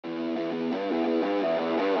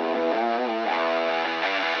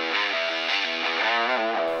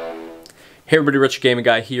Hey everybody, Retro Gaming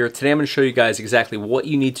Guy here. Today I'm going to show you guys exactly what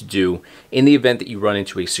you need to do in the event that you run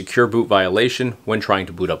into a secure boot violation when trying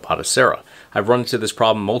to boot up Batocera. I've run into this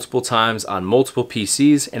problem multiple times on multiple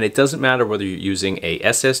PCs, and it doesn't matter whether you're using a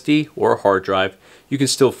SSD or a hard drive, you can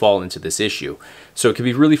still fall into this issue. So it can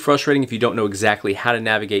be really frustrating if you don't know exactly how to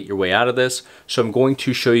navigate your way out of this. So I'm going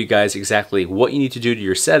to show you guys exactly what you need to do to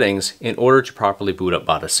your settings in order to properly boot up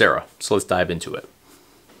Batocera. So let's dive into it.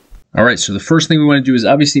 All right, so the first thing we want to do is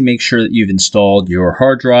obviously make sure that you've installed your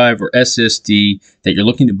hard drive or SSD that you're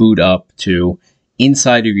looking to boot up to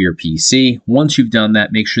inside of your PC. Once you've done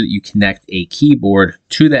that, make sure that you connect a keyboard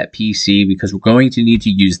to that PC because we're going to need to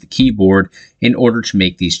use the keyboard in order to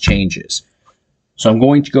make these changes. So I'm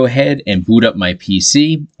going to go ahead and boot up my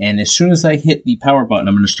PC, and as soon as I hit the power button,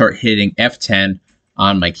 I'm going to start hitting F10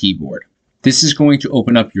 on my keyboard. This is going to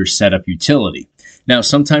open up your setup utility. Now,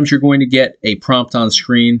 sometimes you're going to get a prompt on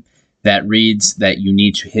screen that reads that you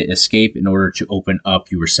need to hit escape in order to open up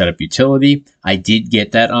your setup utility. I did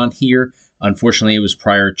get that on here. Unfortunately, it was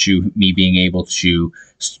prior to me being able to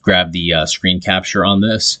grab the screen capture on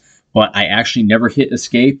this, but I actually never hit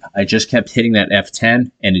escape. I just kept hitting that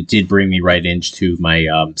F10, and it did bring me right into my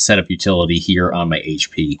setup utility here on my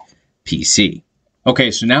HP PC. Okay,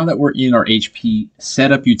 so now that we're in our HP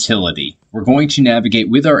setup utility, we're going to navigate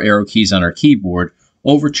with our arrow keys on our keyboard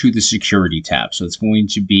over to the security tab. So it's going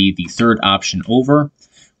to be the third option over.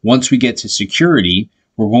 Once we get to security,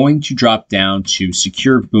 we're going to drop down to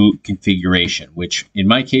secure boot configuration, which in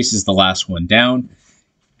my case is the last one down.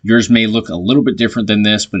 Yours may look a little bit different than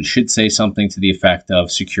this, but it should say something to the effect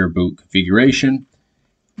of secure boot configuration.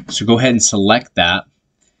 So go ahead and select that.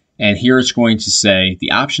 And here it's going to say the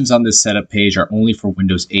options on this setup page are only for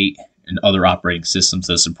Windows 8 and other operating systems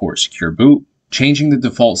that support secure boot. Changing the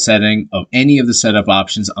default setting of any of the setup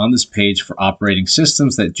options on this page for operating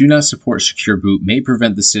systems that do not support secure boot may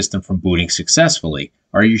prevent the system from booting successfully.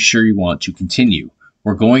 Are you sure you want to continue?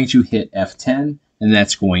 We're going to hit F10, and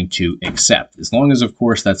that's going to accept, as long as, of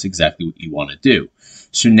course, that's exactly what you want to do.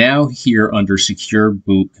 So now here under secure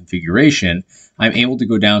boot configuration, I'm able to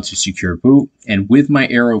go down to secure boot, and with my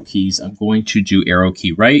arrow keys, I'm going to do arrow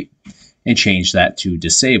key right and change that to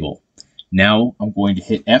disable. Now I'm going to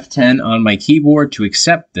hit F10 on my keyboard to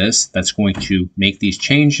accept this. That's going to make these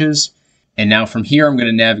changes. And now from here, I'm going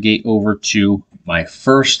to navigate over to my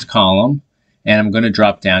first column, and I'm going to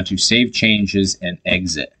drop down to save changes and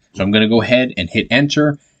exit. So I'm going to go ahead and hit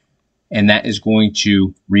enter, and that is going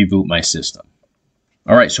to reboot my system.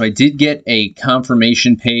 All right, so I did get a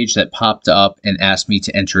confirmation page that popped up and asked me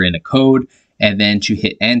to enter in a code and then to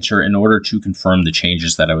hit enter in order to confirm the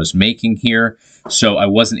changes that I was making here. So I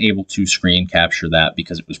wasn't able to screen capture that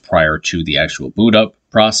because it was prior to the actual boot up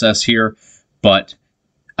process here. But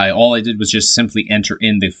all I did was just simply enter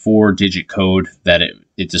in the 4-digit code that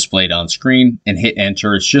it displayed on screen and hit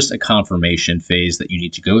enter. It's just a confirmation phase that you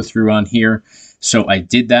need to go through on here. So I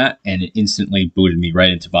did that, and it instantly booted me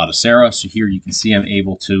right into Batocera. So here you can see I'm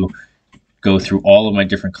able to go through all of my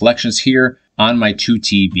different collections here on my 2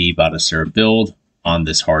 TB Batocera build on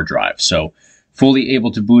this hard drive. So fully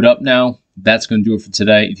able to boot up now. That's going to do it for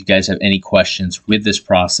today. If you guys have any questions with this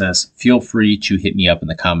process, feel free to hit me up in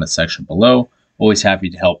the comment section below. Always happy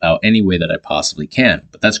to help out any way that I possibly can.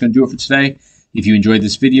 But that's going to do it for today. If you enjoyed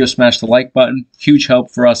this video, smash the like button. Huge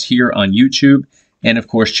help for us here on YouTube. And of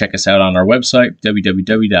course, check us out on our website,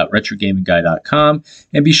 www.retrogamingguy.com.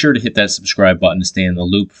 And be sure to hit that subscribe button to stay in the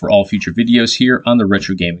loop for all future videos here on the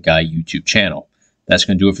Retro Gaming Guy YouTube channel. That's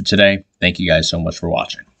going to do it for today. Thank you guys so much for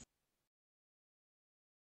watching.